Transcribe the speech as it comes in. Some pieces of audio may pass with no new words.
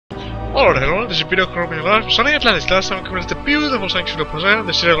Alright, hello, this is Video Corrupting Life. Sunny Atlantis. Last time we covered the beautiful sanctuary of Poseidon,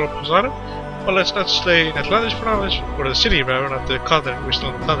 the city of Poseidon. But let's not stay in Atlantis for now, or the city rather, not the continent. We're still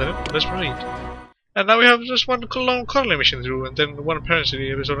on the continent. Let's proceed. And now we have just one long colony mission through, and then one parent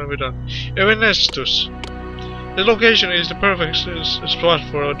city episode, and we're done. We're in Nestus. The location is the perfect spot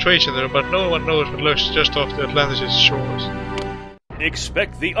for a trade center, but no one knows what lurks just off the Atlantis' shores.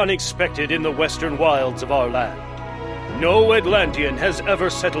 Expect the unexpected in the western wilds of our land. No Atlantean has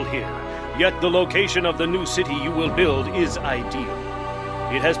ever settled here, yet the location of the new city you will build is ideal.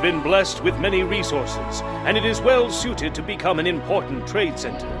 It has been blessed with many resources, and it is well suited to become an important trade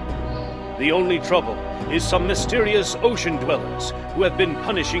center. The only trouble is some mysterious ocean dwellers who have been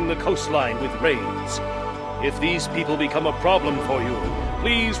punishing the coastline with raids. If these people become a problem for you,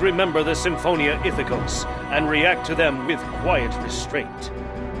 please remember the Symphonia Ithacos and react to them with quiet restraint.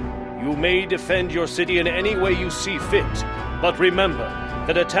 You may defend your city in any way you see fit, but remember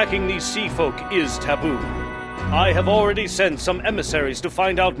that attacking these sea folk is taboo. I have already sent some emissaries to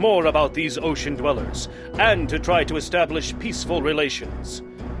find out more about these ocean dwellers, and to try to establish peaceful relations.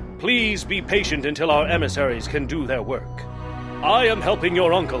 Please be patient until our emissaries can do their work. I am helping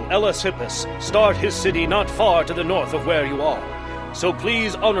your uncle, Ellis Hippus, start his city not far to the north of where you are, so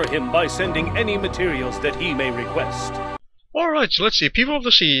please honor him by sending any materials that he may request. Alright, so let's see. People of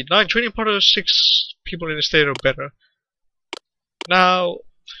the Sea. 9 training partners, 6 people in the state or better. Now,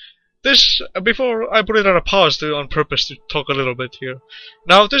 this, before I put it on a pause on purpose to talk a little bit here.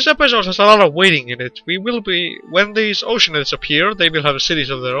 Now, this episode has a lot of waiting in it. We will be, when these oceanites appear, they will have cities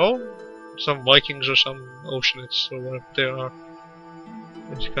of their own. Some Vikings or some oceanites or whatever they are.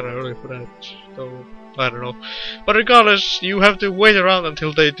 It's kinda early for that, so I don't know. But regardless, you have to wait around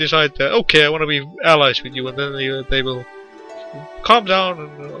until they decide that, okay, I want to be allies with you, and then they will calm down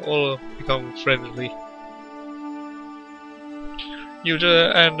and all become friendly.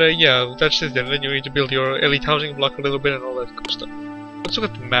 Yeah, that's it then. Then you need to build your elite housing block a little bit and all that good stuff. Let's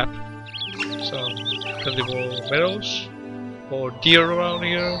look at the map. Some plenty more meadows, more deer around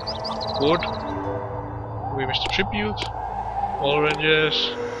here, wood. We missed a tribute, oranges,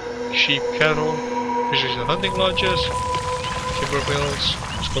 sheep, cattle, fisheries and hunting lodges, timber mills,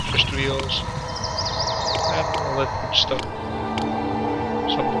 sculpture studios, and all that good stuff.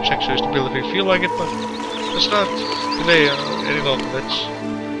 Some sanctuaries to build if you feel like it, but let's not delay any longer. Let's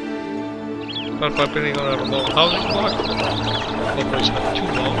start by building on a long housing block. Hopefully it's not too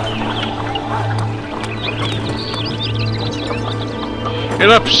long.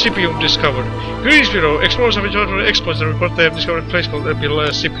 Elapsipium discovered. Greetings Bureau. Explorers have returned from exploits and report they have discovered a place called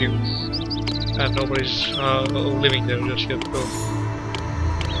Elapsipium. And nobody's living there just yet though.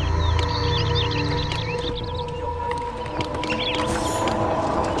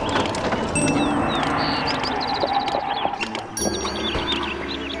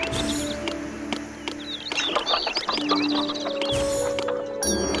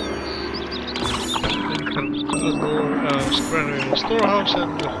 Storehouse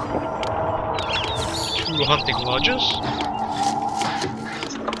and 2 hunting lodges.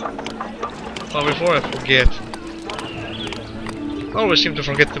 Oh, before I forget, I always seem to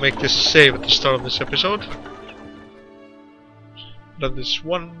forget to make this save at the start of this episode. That is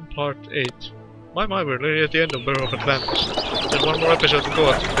part 8. My, we're nearly at the end of Master of Atlantis. There's one more episode to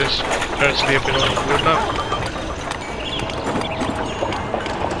go after this. Apparently I've been on good now.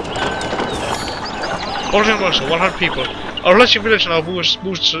 Origin Marshal, 100 people. Our Lesbian village now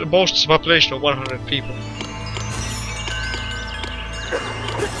boasts a population of 100 people.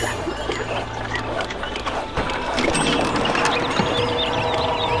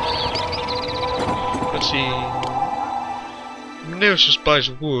 Let's see. Neos just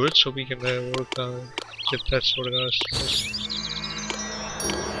buys wood, so we can work on get that sorted out.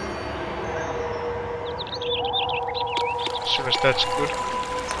 As soon as that's good.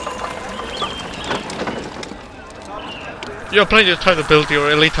 You have plenty of time to build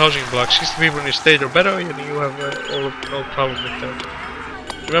your elite housing blocks. 60 people in your state or better, and you have no problem with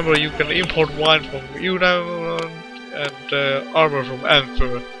that. Remember, you can import wine from Udon and armor from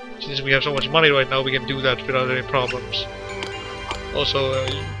Anther. Since we have so much money right now, we can do that without any problems. Also,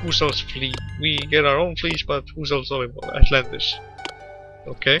 Uso's fleet. We get our own fleets, but Uso's only Atlantis.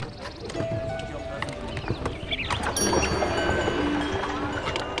 Okay.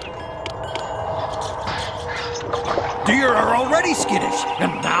 Deer are already skittish,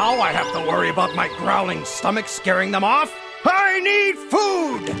 and now I have to worry about my growling stomach scaring them off? I need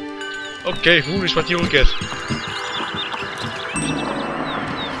food! Okay, food is what you'll get.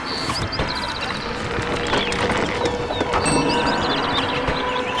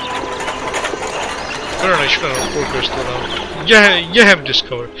 Very nice Fishman or progress to allow. Yehem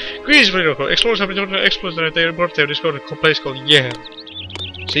discovered. Greece video call. Explorers have been told to explore that they report they have discovered a place called Yehem.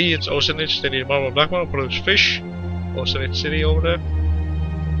 See, it's Oceanage, they need marble black marble, produce fish. Oceanage City over there.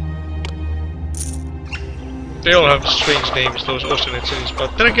 They all have strange names, those Oceanage cities,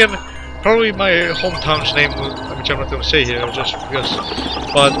 but then again, probably my hometown's name, which I'm not going to say here, just because.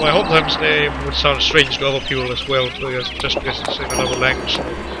 But my hometown's name would sound strange to other people as well, just because it's in another language. So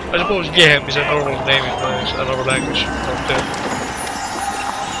I suppose Yehem is a normal name in another language out there.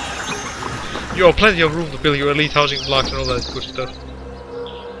 You have plenty of room to build your elite housing blocks and all that good stuff.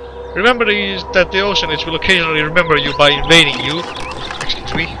 Remember that the Oceanids will occasionally remember you by invading you.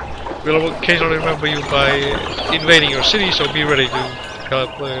 Excuse me. Will occasionally remember you by invading your city, so be ready to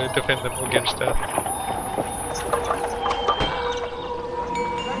help defend them against that.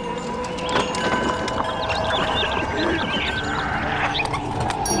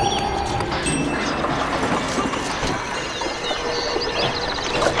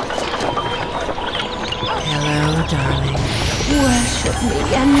 Hello, darling. Worship me,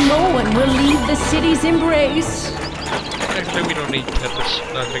 and no one will leave the city's embrace. Actually, we don't need this.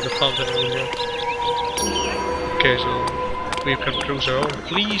 Not make a fountain over here. Okay, so we can cruise our own,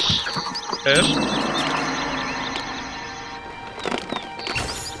 please. Yes.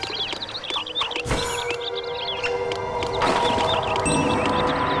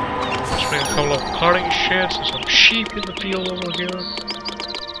 Let's bring a couple of carting sheds and some sheep in the field over here.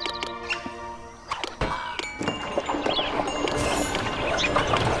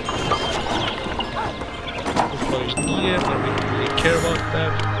 Care about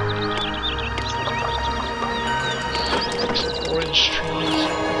that. Some orange trees.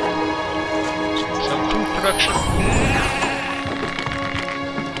 Some food production.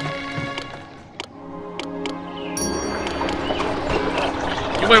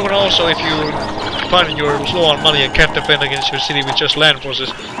 You might want to also, if you find you're low on money and can't defend against your city with just land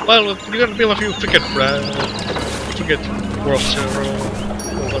forces, well, you're gonna build a few frigate wharfs or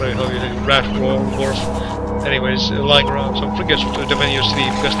whatever you think, raft wharf. Anyways, lying around some frigates to defend your city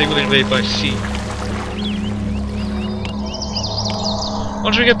because they will invade by sea.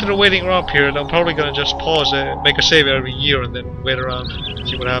 Once we get to the waiting ramp here, I'm probably gonna just pause and make a save every year and then wait around and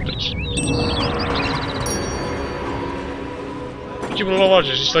see what happens. Keep it low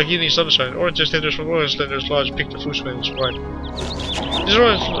watches, it's like eating sunshine. Orange tenders from orange tenders large pick the fruit smells right. This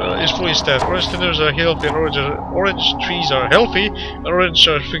orange is fully staffed. Orange tenders are healthy and orange trees are healthy and orange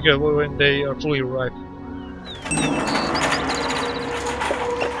are figured when they are fully ripe.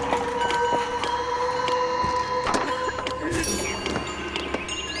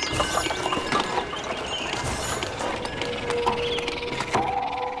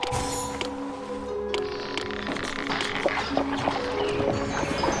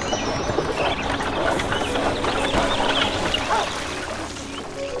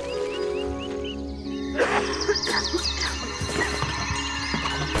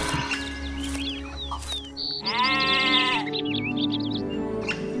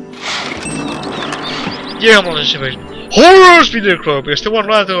 Yeah, I'm on this invasion. Horrors be their crow, because the one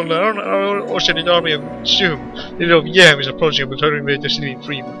rather on our Oceanic army of Zoom, the leader of Yam is approaching and will try to invade the city in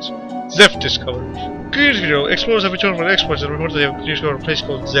 3 months. Zeph discovered. Good hero, explorers have returned from exports and reported they have discovered a place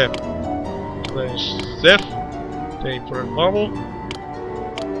called Zeph. There's Zeph. They put in marble.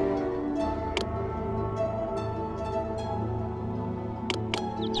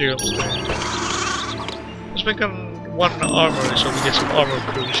 Here comes the... Let's make one armory so we get some armor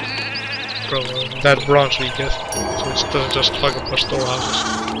boost from that bronze we get, so it doesn't just hug up our storehouses.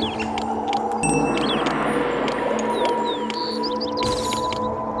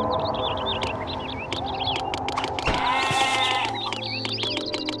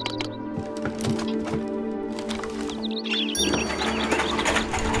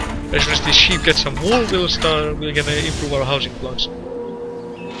 As soon as these sheep get some wool, we're gonna improve our housing blocks.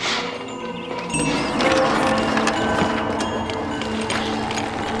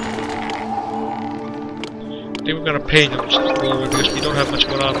 I think we're gonna pay them because we don't have much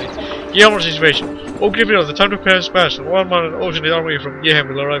of an army. Yeham's invasion. Oh, Griffin, the time to prepare is past, and one man and ocean army from Yehem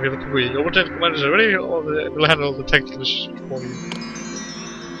will arrive here looking for you. Your lieutenant commanders are ready, will handle all the tactical issues for you.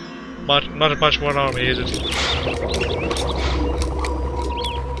 Not much more an army, is it?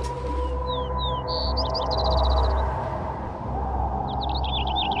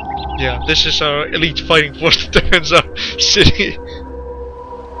 Yeah, this is our elite fighting force that defends our city.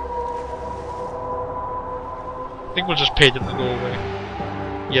 I think we'll just pay them to go away.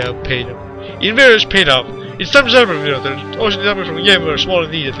 Yeah, pay them. Invaders paid off. It's time to celebrate, you know. The ocean numbers from a game were small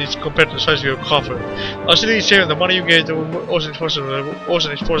indeed, at least compared to the size of your coffer. Our city is saving the money you gave to ocean forces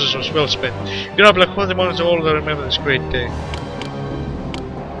was well spent. You're up like 20 months old to remember this great day.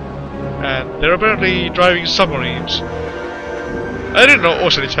 And they're apparently driving submarines. I didn't know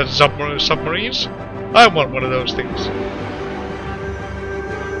Oceanids had submarines. I want one of those things.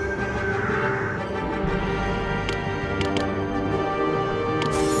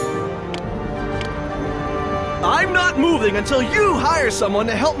 I'm not moving until you hire someone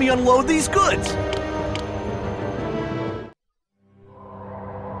to help me unload these goods.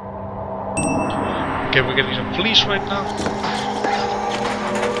 Okay, we're getting some police right now.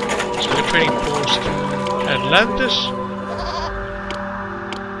 So we're trading post Atlantis.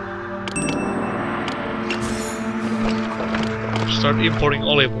 Start importing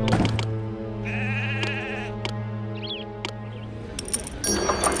olive oil.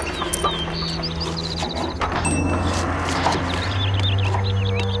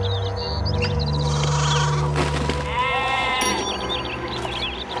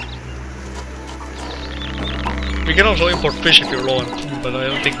 We can also import fish if you're low on food, but I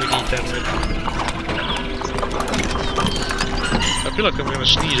don't think we need that really. I feel like I'm gonna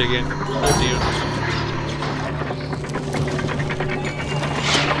sneeze again. Oh dear.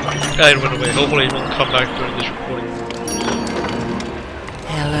 It went away. Hopefully it won't come back during this recording.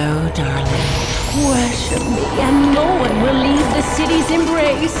 Hello, darling. Worship me, and no one will leave the city's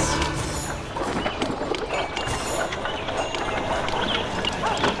embrace.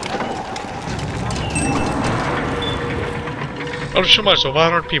 I'll show myself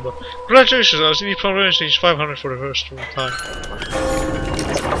 500 people. Congratulations, our city population is 500 for the first time.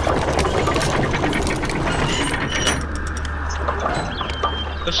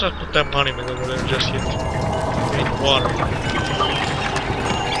 Let's not put that monument over there just yet. We need water.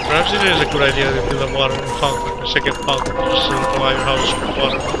 Perhaps it is a good idea to build a water fountain, a second fountain, just to supply your house with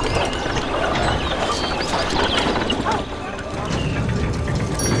water.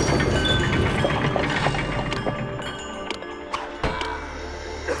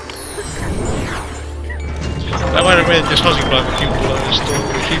 I might have made this housing block a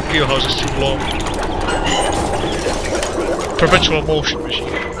few houses too long. Perpetual motion machine.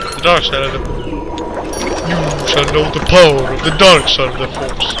 The dark side of the moon. You shall know the power of the dark side of the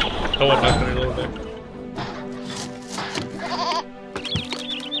force. Oh, I'm not gonna know that.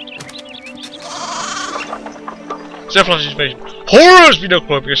 Zephyr's invasion. Horrors be no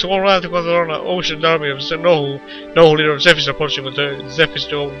club because someone ran to control an ocean army of no leader of Zeph is approaching, but Zeph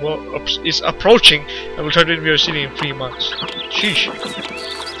is approaching and will try to invade your city in 3 months. Sheesh.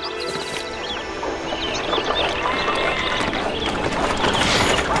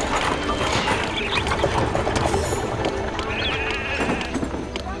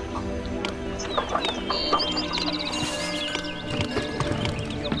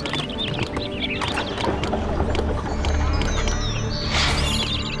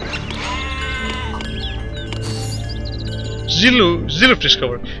 Ziluf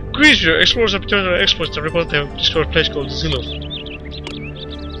discovered. Greensville explorers have returned their exploits and report they have discovered a place called Ziluf.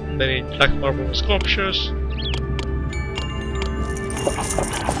 They need black marble and sculptures.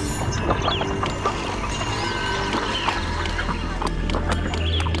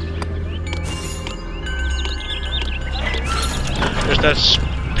 There's that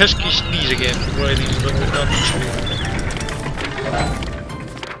pesky sneeze again. Why these not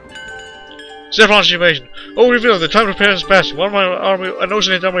Zephyr's invasion. Oh, reveal the time prepares passing. One army, an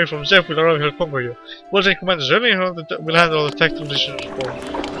oceanate army from Zeph will arrive here to conquer you. Well, then commanders, only will handle the tactical decisions for you.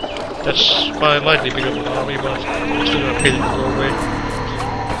 That's quite likely bigger of an army, but I'm still gonna pay them to go away.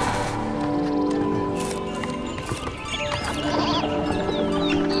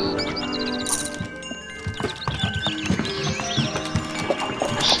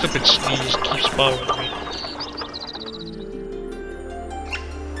 Stupid sneeze keeps bothering me.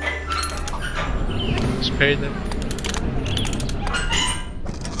 Pay them.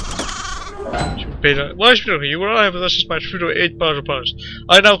 Should pay them. Why should we? You will arrive with us is my 3 to 8 bars of pounds.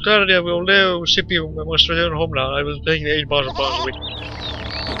 I now clarity I will live CPU and must return home now. I will take the 8 bars of pounds with me.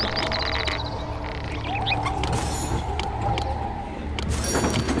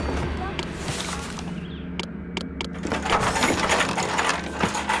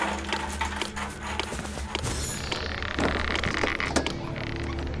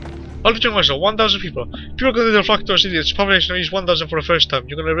 I'll return myself, 1,000 people. People go to the flock to our city, its population reached 1,000 for the first time.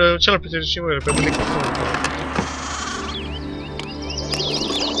 You're gonna celebrate this new year by building a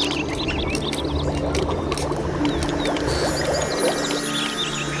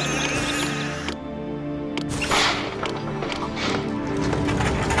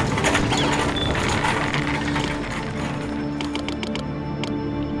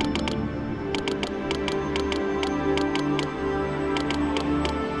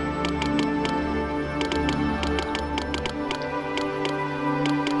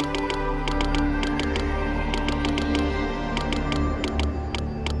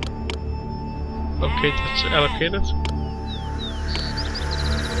Okay, that's allocated.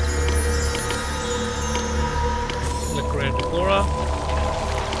 Liquor and Flora.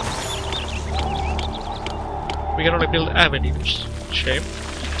 We can only build avenues. Shame.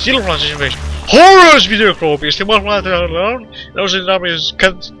 Silverlands invasion. Horrors video Crobius! The one right alone. Those in the army is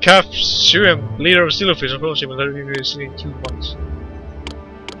Calf Suem, leader of Silverfish, and Cross him that we will see in 2 months.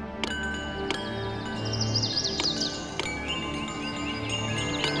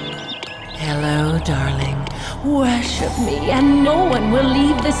 Hello, darling. Worship me, and no one will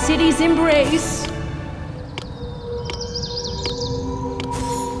leave the city's embrace.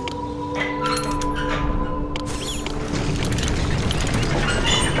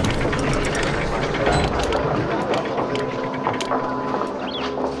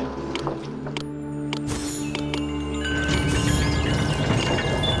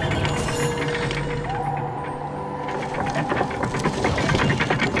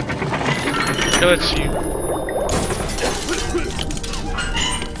 Let's see.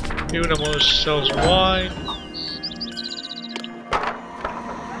 Unamos sells wine.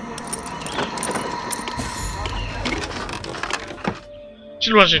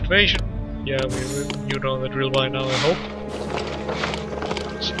 Children's invasion. Yeah, you know the drill by now, I hope.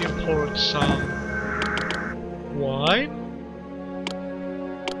 Let's import some wine.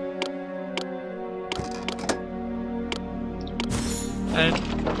 And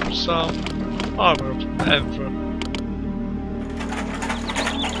some armor from the Emperor.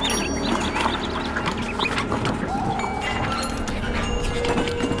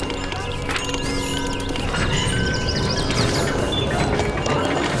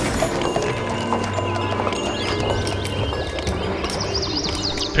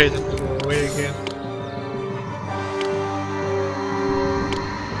 Pay them to go away again.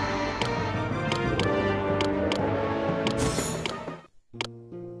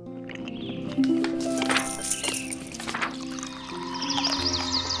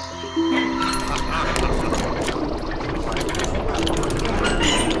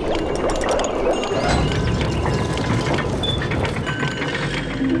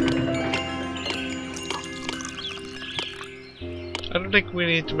 I don't think we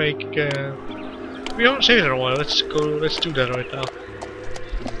need to make. We haven't saved in a while. Let's go. Let's do that right now.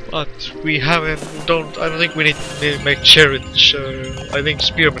 But we haven't. I don't think we need to make chariots. I think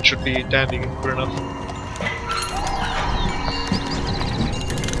spearmen should be dandy good enough.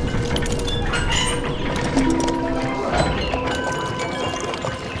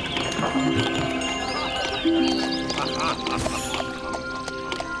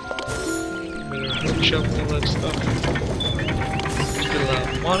 Shelf and all that stuff.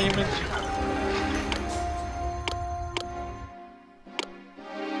 Monument.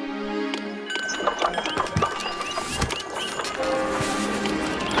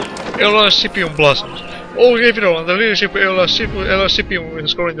 Elasipium blossoms. Oh, everyone, the leadership of Elasipium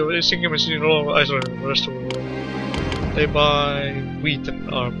is going to single machine in all Iceland and the rest of the world. They buy wheat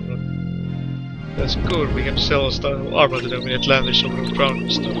and armor. That's good, we can sell stuff, armor to them in Atlantis over the ground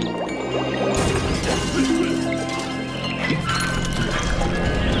and stuff.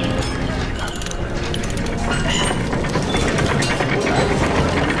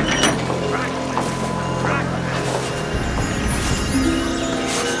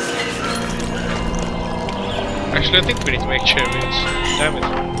 Actually, I think we need to make chariots. Damn it.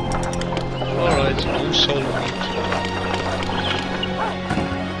 Alright, no soul meat.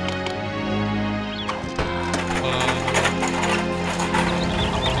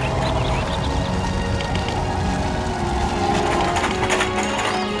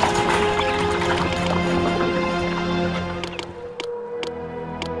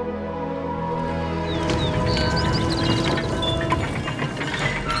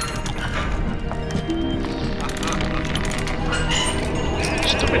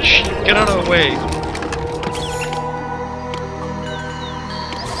 Get out of the way!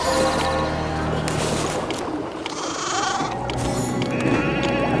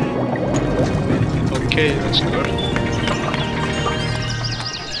 Okay, that's good.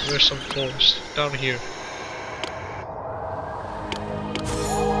 Where's some forest? Down here.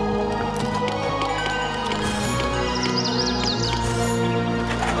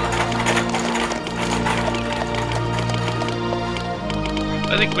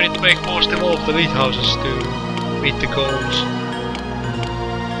 I think we need to make most of all the elite houses to meet the goals.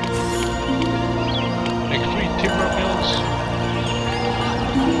 Make 3 timber mills.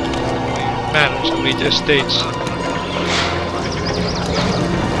 Manors of elite estates.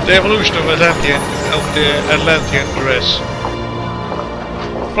 The evolution of the Atlantean race.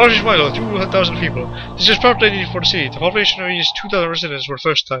 Population Milo, 2,000 people. This is property needed for the city. The population area is 2,000 residents for the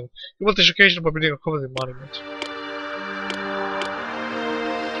first time. You want this occasion by building a covenant monument.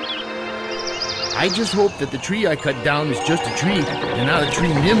 I just hope that the tree I cut down is just a tree, and not a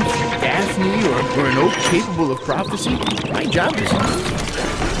tree nymph, Daphne, or an oak capable of prophecy. My job is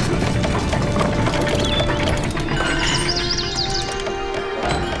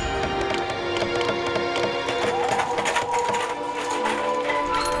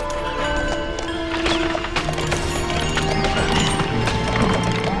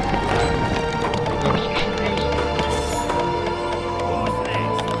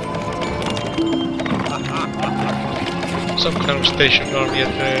some kind of stationed army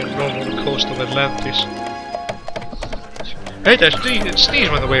at the northern coast of Atlantis. Hey, that sneeze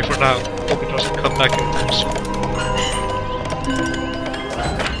went away for now. Hope it doesn't come back anytime soon.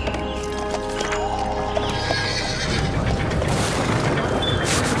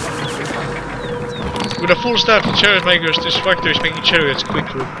 With a full staff of chariot makers, this factory is making chariots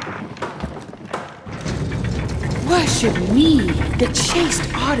quickly. Worship me, the chaste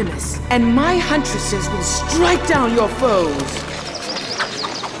Artemis, and my huntresses will strike down your foes.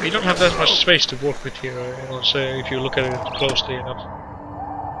 You don't have that much space to work with here, I will say, if you look at it closely enough.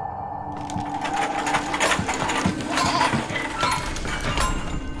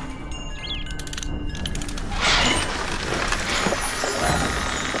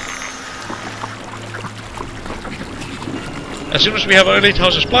 As soon as we have our elite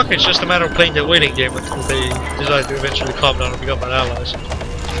houses blocked, it's just a matter of playing the waiting game until they decide to eventually calm down and become our allies.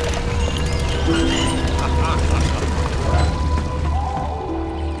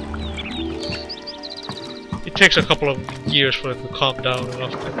 It takes a couple of years for them to calm down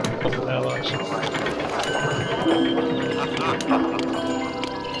enough to become our allies.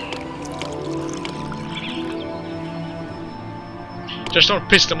 Just don't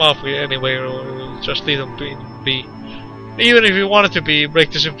piss them off anyway, or just leave them be. Even if we wanted to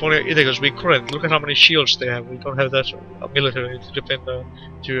break the Symphonia Ithacus, we couldn't. Look at how many shields they have. We don't have that military to defend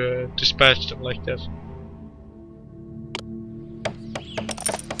to dispatch them like that.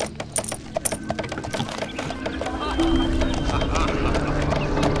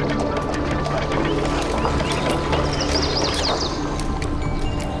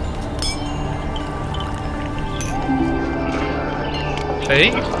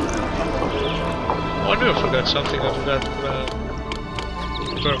 Playing? Oh, I knew I forgot something. I forgot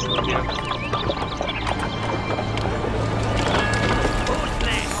thermal again.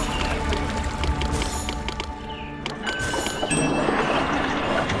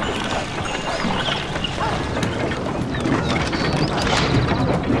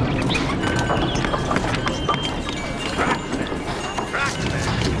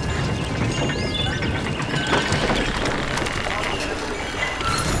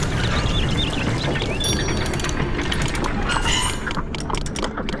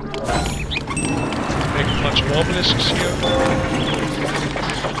 Obelisks here.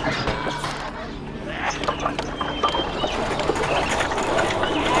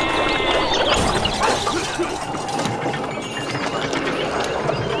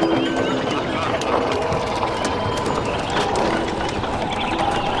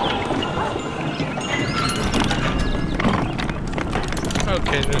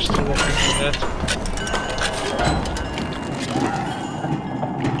 Okay, there's still walking for that.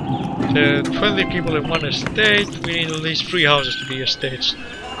 20 people in one estate, we need at least 3 houses to be estates.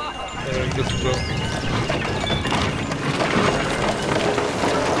 Good to go.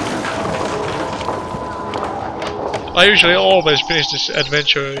 I usually always finish this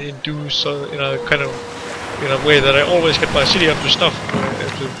adventure in a kind of a way that I always get my city up to stuff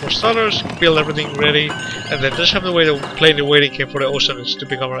for starters, build everything ready, and then just have the way to play the waiting game for the Oceanids to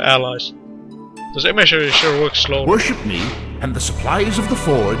become our allies. Because I measure it sure works slowly. Worship me, and the supplies of the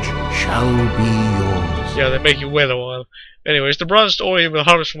forge shall be yours. Yeah, they make you wait a while. Anyways, the bronze ore you will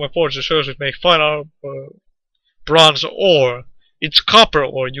harvest from my forge reserves will make fine bronze ore. It's copper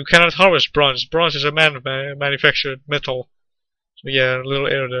ore. You cannot harvest bronze. Bronze is a manufactured metal. So yeah, a little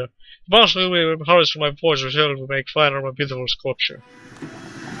error there. The bronze ore we will harvest from my forge reserves will make fine armor, beautiful sculpture.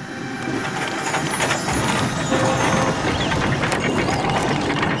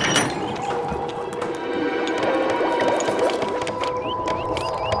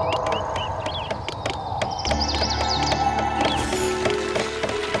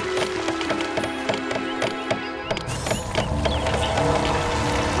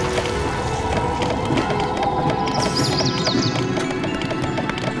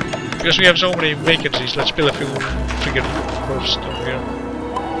 Because we have so many vacancies, let's build a few friggin' first over here.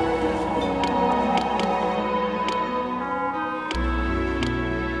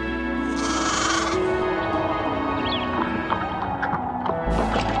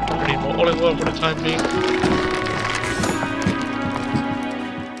 all in well for the time being.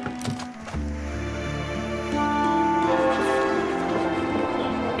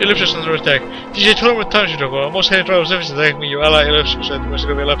 Ellipsis under attack. DJ tournament time should go. Most heavy trials services attack me. You ally ellipsis at the mercy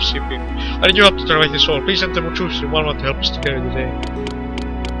of ellipsis shipping. I need you up to turn like this all. Please send them more troops in 1 month to help us to carry the day.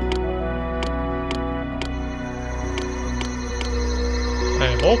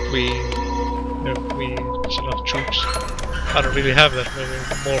 I hope we send enough troops. I don't really have that many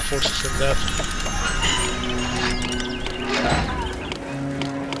more forces than that.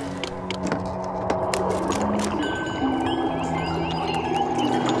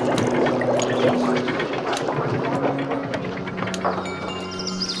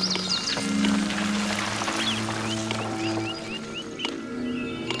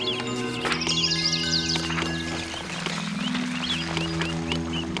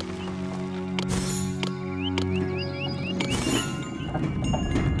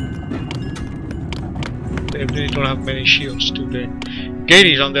 They really don't have many shields, do they?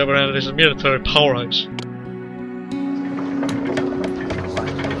 Gades, on the other hand, is a military powerhouse.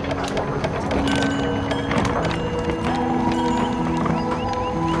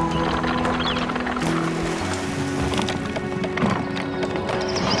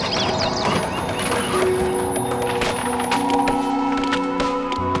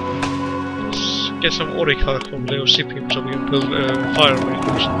 Get some orichalc from Leo Sipium so we can build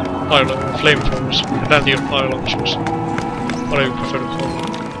flamethrowers, Atlantean fire launchers, whatever you prefer to call them.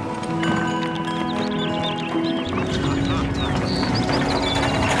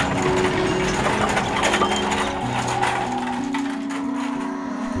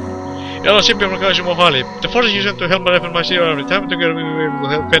 Yellow Sipium guys more highly. The forces you sent to help my weapon my zero army. Time together we will be able to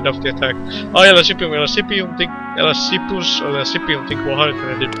help fend off the attack. Oh, Yellow Sipium think more highly than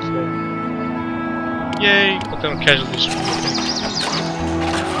I did before. Yay! What kind of casualties?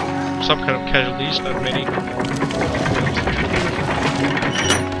 Some kind of casualties, not many.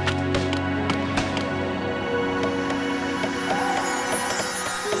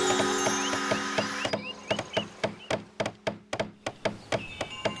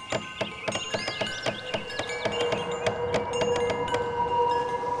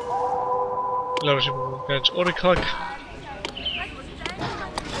 Large guys, orichalc.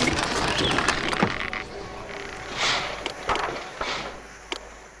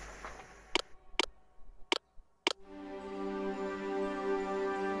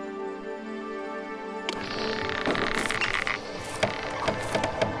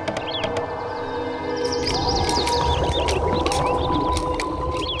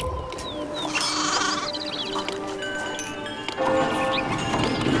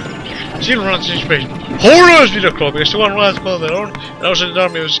 Still runs in space. Horrors with the club, because the one runs called their own, and also the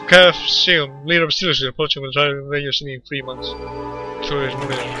army was Calf Seum, leader of Steelers, approaching with the radio city in 3 months. So there's no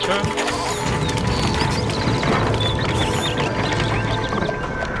return.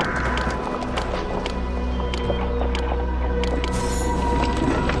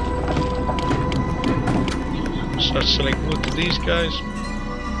 Start selling wood to these guys.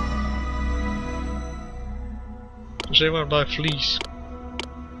 Does anyone buy fleece?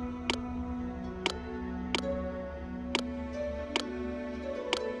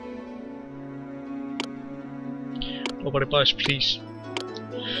 Nobody buys, please.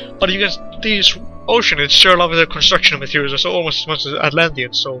 But you guys, this ocean is sure love with their construction materials, so almost as much as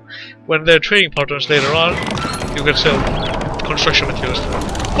Atlanteans. So when they're trading partners later on, you can sell construction materials to them.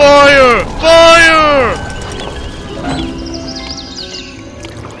 Fire! Fire!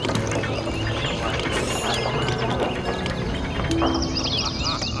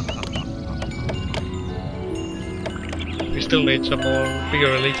 We still need some more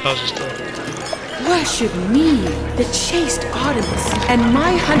bigger elite houses though. Worship me, the chaste Artemis, and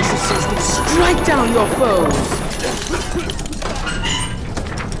my huntresses will strike down your foes.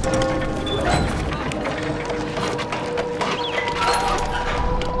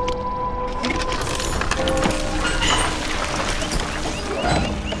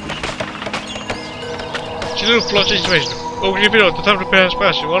 Zillow plot situation. Over below, the time to prepare has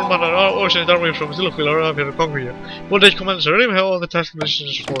passed. 1 man and all ocean army from Zillow will arrive here to conquer you. One day commanders already have all the task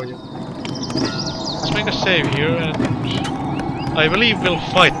positions for you. Let's make a save here, and I believe we'll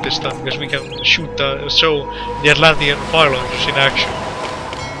fight this time because we can shoot show the Atlantean fire launchers in action,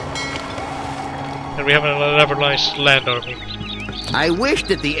 and we have another nice land army. I wish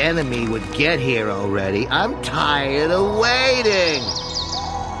that the enemy would get here already. I'm tired of waiting.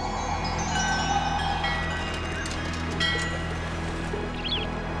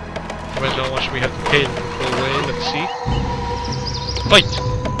 Imagine how much we have to pay them to go away. Let's see. Fight!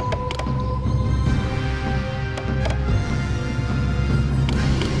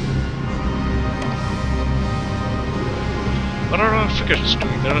 forget what's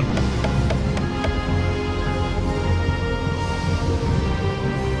doing there.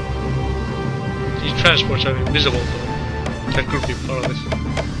 These transports are invisible though. That could be part of it.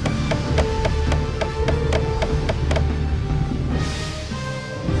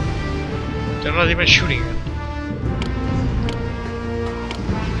 They're not even shooting it.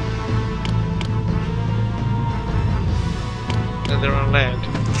 And they're on land.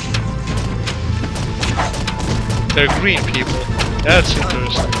 They're green people. That's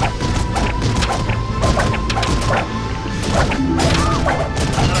interesting.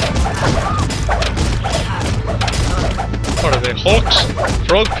 What are they? Hawks?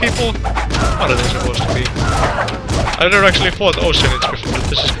 Frog people? What are they supposed to be? I've never actually fought oceanids before, but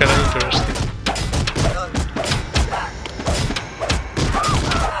this is kind of interesting.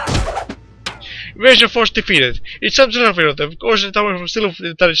 Invasion force defeated. It's some sort of the ocean tower from still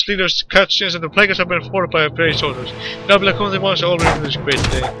that its leaders, cutscenes, and the plagues have been fought by brave soldiers. Now will come the monster all around this great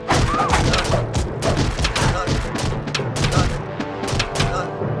day.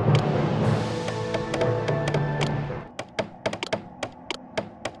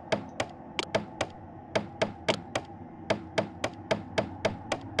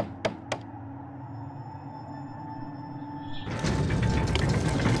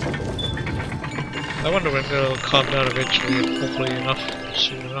 I wonder when they'll calm down eventually, hopefully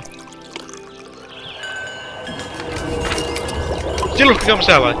soon enough. Stiluf becomes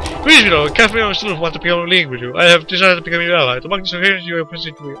ally. Please, Catherine and Stiluf want to become a league with you. I have decided to become your ally. The monkeys are here you have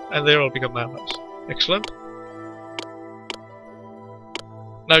presented to me, and they all become allies. Excellent.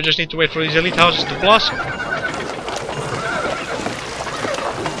 Now I just need to wait for these elite houses to blossom.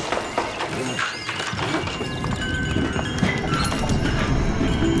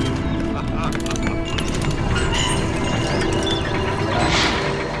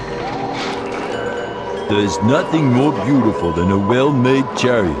 There's nothing more beautiful than a well-made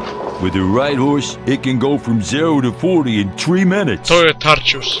chariot. With the right horse, it can go from 0 to 40 in 3 minutes. Toyo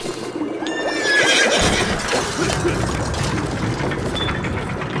Tarchus.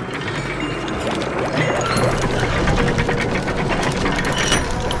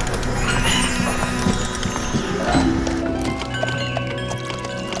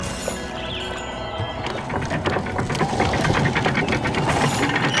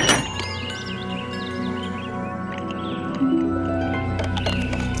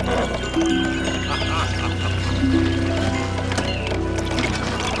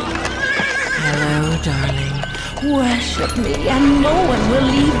 Darling, worship me, and no one will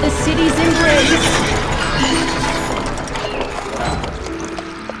leave the city's embrace.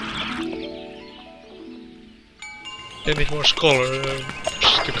 They need more scholars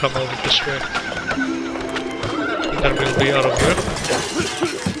to come over this way. Then we'll be out of here.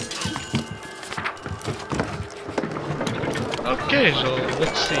 Okay, so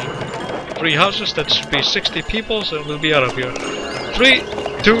let's see. 3 houses, that should be 60 people, so we'll be out of here. 3,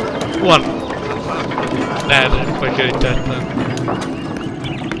 2, 1. Nah, I didn't quite get it that time.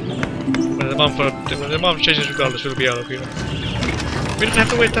 When the mom changes regardless, we'll be out of here. We don't have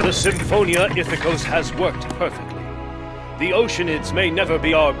to wait that. The Symphonia Ithacos has worked perfectly. The Oceanids may never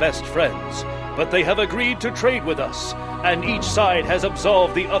be our best friends, but they have agreed to trade with us, and each side has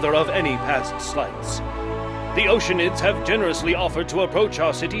absolved the other of any past slights. The Oceanids have generously offered to approach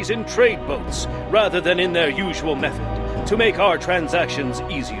our cities in trade boats, rather than in their usual method, to make our transactions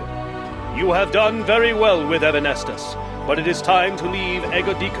easier. You have done very well with Evanestus, but it is time to leave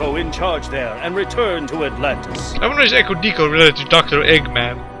Egodico in charge there and return to Atlantis. I wonder is Egodico related to Dr.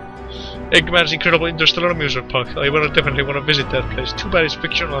 Eggman? Eggman's incredible interstellar amusement park. I definitely want to visit that place. Too bad it's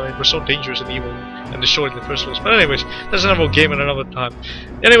fictional and it was so dangerous and evil and destroyed in the first place. But anyways, that's another game and another time.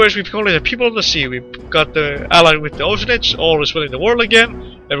 Anyways, we've only the people of the sea. We've got the allied with the Oceanids. All is well in the world again.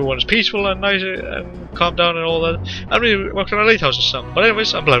 Everyone is peaceful and nice and calm down and all that. And we worked on our lighthouses some. But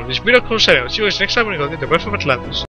anyways, I'm glad with this video. See you guys next time when we go to the Master of Atlantis.